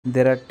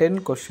There are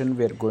 10 questions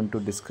we are going to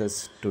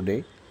discuss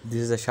today.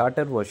 This is a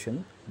shorter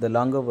version. The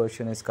longer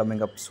version is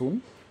coming up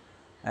soon,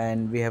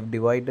 and we have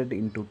divided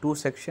into two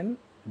sections.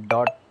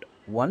 Dot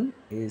 1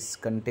 is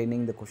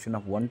containing the question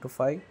of 1 to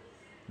 5,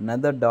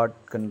 another dot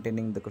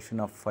containing the question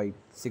of 5,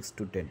 6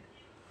 to 10.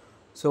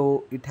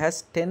 So it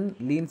has 10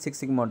 Lean Six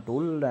Sigma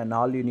tool, and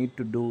all you need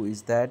to do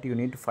is that you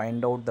need to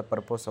find out the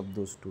purpose of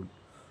those tools.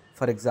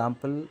 For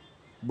example,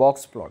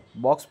 box plot.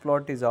 Box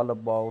plot is all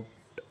about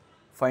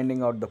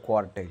finding out the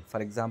quartile. For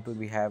example,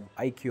 we have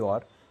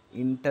IQR,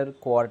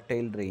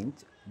 interquartile range,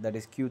 that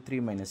is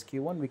Q3 minus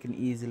Q1, we can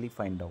easily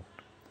find out.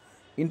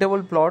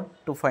 Interval plot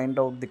to find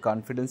out the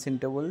confidence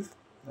intervals,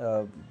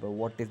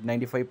 what is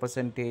 95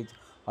 percentage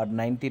or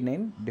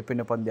 99,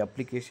 depending upon the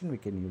application we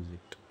can use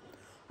it.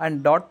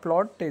 And dot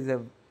plot is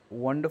a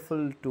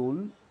wonderful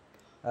tool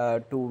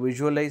to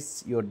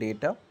visualize your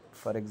data.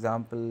 For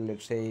example,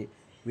 let's say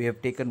we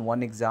have taken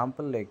one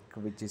example, like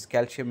which is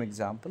calcium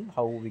example,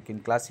 how we can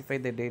classify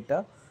the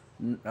data,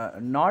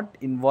 not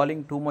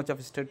involving too much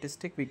of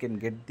statistic. We can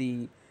get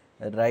the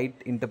right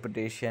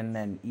interpretation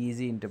and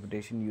easy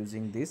interpretation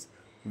using this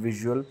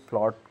visual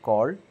plot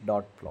called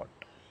dot plot.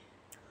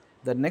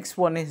 The next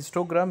one is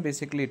histogram.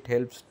 Basically, it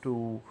helps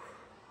to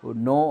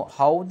know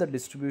how the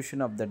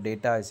distribution of the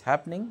data is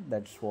happening.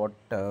 That's what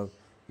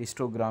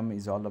histogram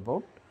is all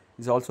about.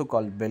 It's also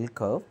called bell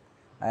curve.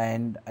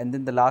 And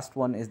then the last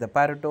one is the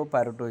Pareto.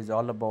 Pareto is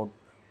all about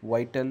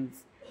vital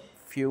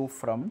few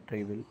from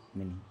trivial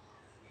many.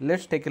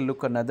 Let's take a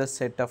look another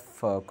set of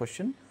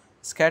question.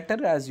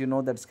 Scatter, as you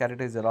know that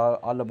scatter is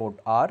all about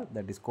R,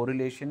 that is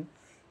correlation.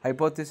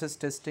 Hypothesis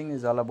testing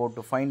is all about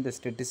to find the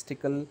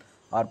statistical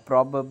or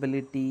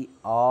probability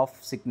of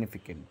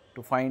significance.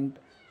 To find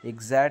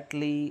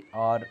exactly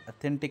or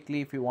authentically,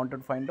 if you want to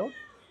find out,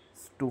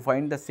 to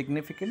find the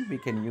significance, we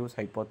can use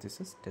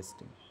hypothesis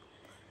testing.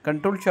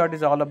 Control chart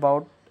is all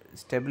about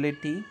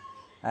stability,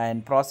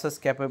 and process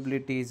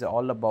capability is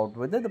all about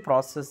whether the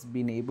process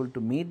been able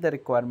to meet the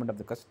requirement of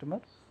the customer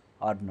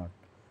or not.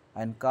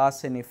 And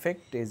cause and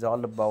effect is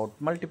all about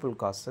multiple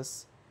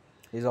causes,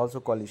 is also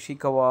called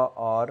Ishikawa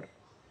or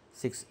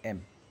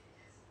 6M.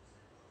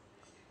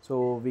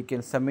 So we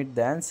can submit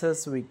the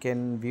answers, we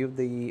can view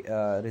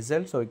the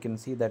results, so we can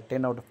see that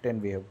 10 out of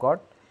 10 we have got,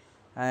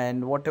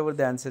 and whatever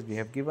the answers we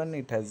have given,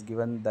 it has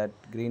given that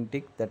green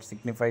tick that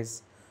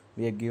signifies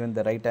we have given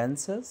the right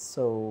answers.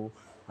 So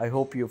I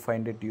hope you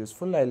find it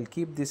useful. I will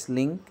keep this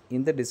link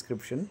in the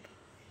description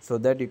so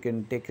that you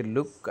can take a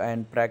look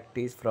and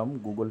practice from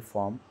Google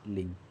form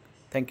link.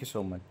 Thank you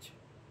so much.